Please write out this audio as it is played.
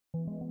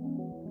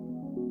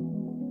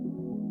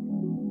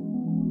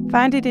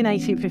Founded in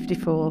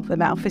 1854, the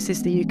Met Office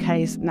is the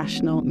UK's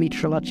national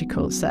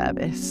meteorological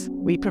service.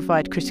 We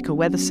provide critical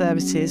weather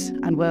services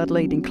and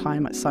world-leading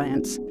climate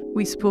science.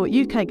 We support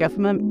UK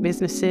government,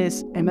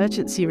 businesses,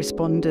 emergency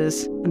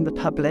responders and the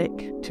public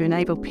to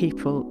enable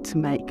people to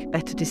make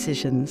better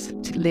decisions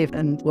to live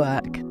and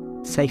work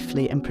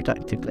safely and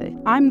productively.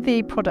 I'm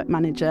the product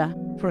manager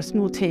for a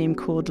small team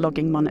called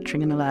Logging,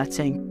 Monitoring and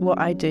Alerting. What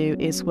I do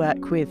is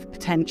work with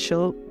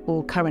potential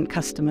or current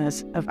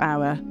customers of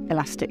our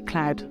Elastic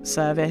Cloud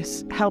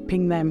service,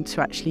 helping them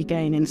to actually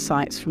gain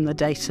insights from the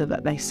data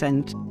that they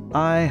send.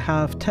 I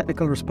have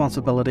technical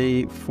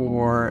responsibility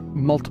for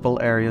multiple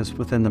areas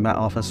within the Met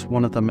Office.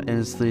 One of them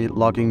is the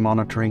Logging,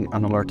 Monitoring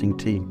and Alerting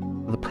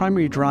team. The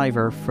primary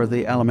driver for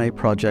the LMA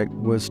project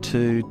was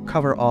to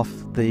cover off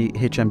the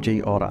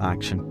HMG audit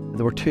action.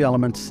 There were two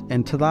elements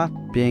into that,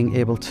 being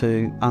able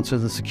to answer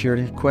the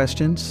security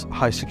questions,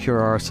 how secure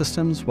are our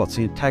systems, what's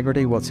the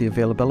integrity, what's the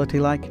availability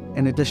like.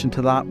 In addition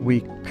to that,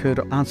 we could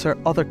answer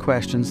other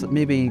questions that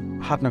maybe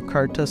hadn't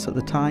occurred to us at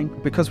the time.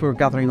 Because we were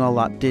gathering all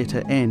that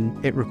data in,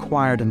 it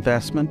required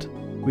investment.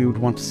 We would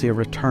want to see a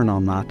return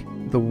on that.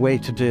 The way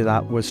to do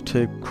that was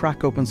to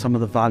crack open some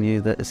of the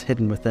value that is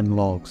hidden within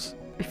logs.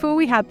 Before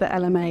we had the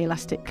LMA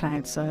Elastic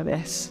Cloud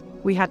service,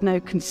 we had no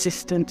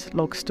consistent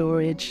log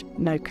storage,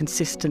 no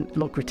consistent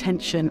log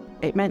retention.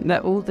 It meant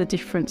that all the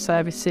different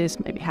services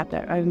maybe had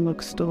their own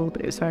log store,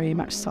 but it was very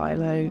much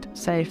siloed.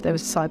 Say if there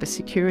was a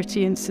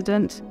cybersecurity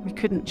incident, we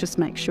couldn't just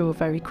make sure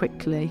very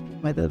quickly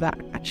whether that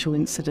actual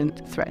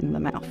incident threatened the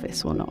Met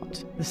Office or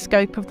not. The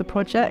scope of the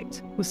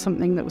project was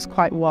something that was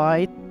quite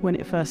wide when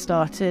it first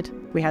started.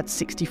 We had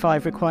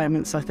 65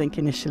 requirements, I think,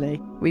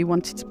 initially. We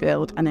wanted to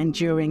build an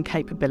enduring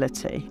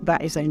capability.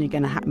 That is only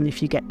going to happen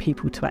if you get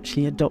people to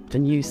actually adopt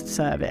and use the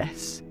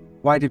service.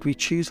 Why did we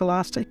choose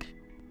Elastic?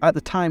 At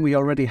the time, we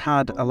already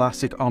had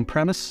Elastic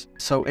on-premise,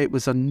 so it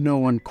was a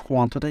known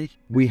quantity.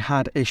 We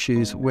had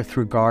issues with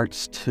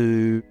regards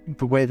to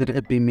the way that it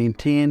had been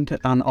maintained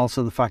and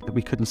also the fact that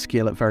we couldn't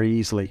scale it very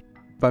easily.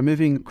 By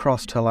moving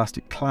across to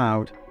Elastic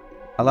Cloud,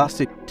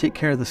 Elastic take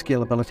care of the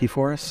scalability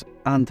for us,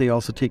 and they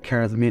also take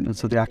care of the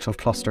maintenance of the actual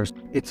clusters.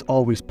 It's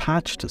always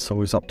patched, it's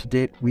always up to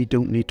date. We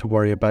don't need to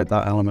worry about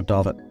that element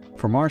of it.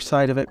 From our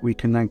side of it, we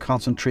can then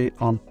concentrate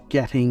on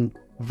getting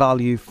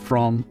value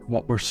from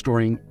what we're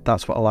storing.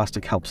 That's what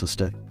Elastic helps us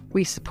do.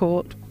 We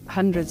support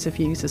hundreds of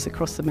users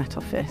across the Met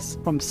Office,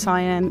 from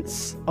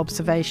science,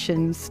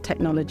 observations,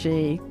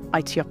 technology,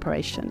 IT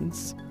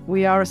operations.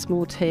 We are a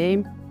small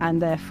team,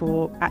 and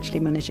therefore actually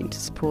managing to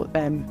support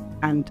them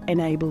and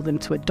enable them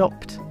to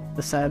adopt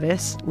the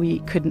service we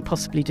couldn't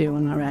possibly do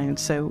on our own.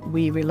 So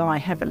we rely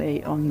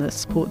heavily on the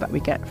support that we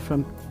get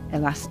from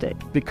Elastic.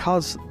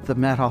 Because the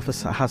Met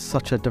Office has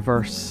such a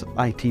diverse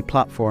IT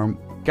platform,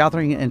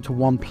 gathering it into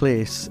one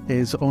place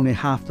is only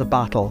half the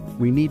battle.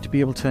 We need to be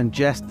able to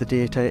ingest the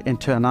data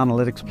into an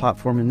analytics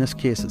platform. In this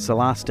case, it's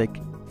Elastic.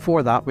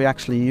 For that, we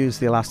actually use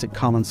the Elastic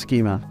Common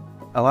Schema.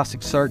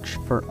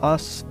 Elasticsearch for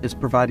us is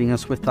providing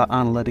us with that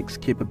analytics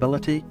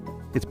capability.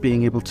 It's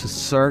being able to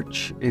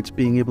search, it's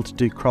being able to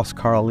do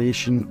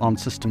cross-correlation on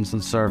systems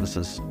and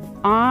services.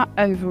 Our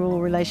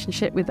overall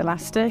relationship with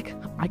Elastic,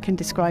 I can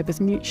describe as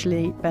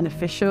mutually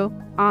beneficial.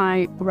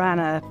 I ran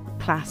a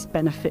class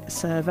benefit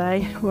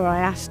survey where I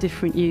asked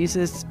different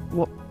users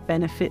what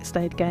benefits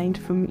they'd gained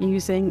from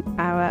using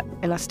our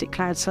Elastic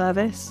Cloud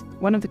service.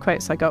 One of the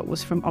quotes I got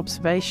was from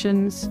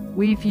observations.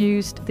 We've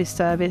used this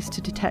service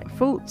to detect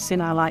faults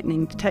in our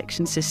lightning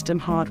detection system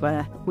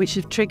hardware, which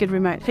have triggered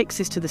remote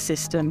fixes to the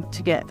system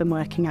to get them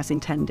working as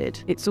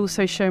intended. It's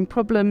also shown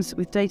problems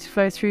with data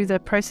flow through the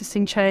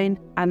processing chain,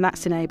 and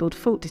that's enabled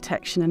fault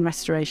detection and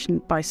restoration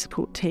by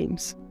support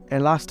teams.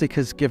 Elastic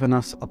has given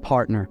us a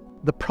partner.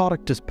 The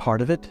product is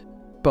part of it,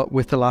 but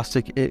with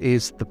Elastic, it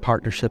is the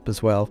partnership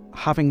as well.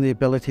 Having the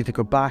ability to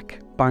go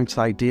back, bounce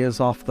ideas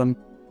off them,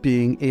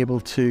 being able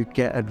to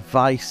get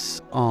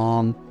advice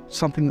on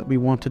something that we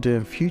want to do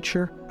in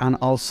future, and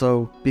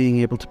also being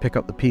able to pick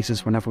up the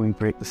pieces whenever we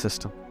break the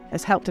system.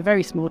 Has helped a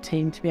very small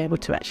team to be able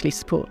to actually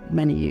support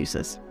many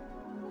users.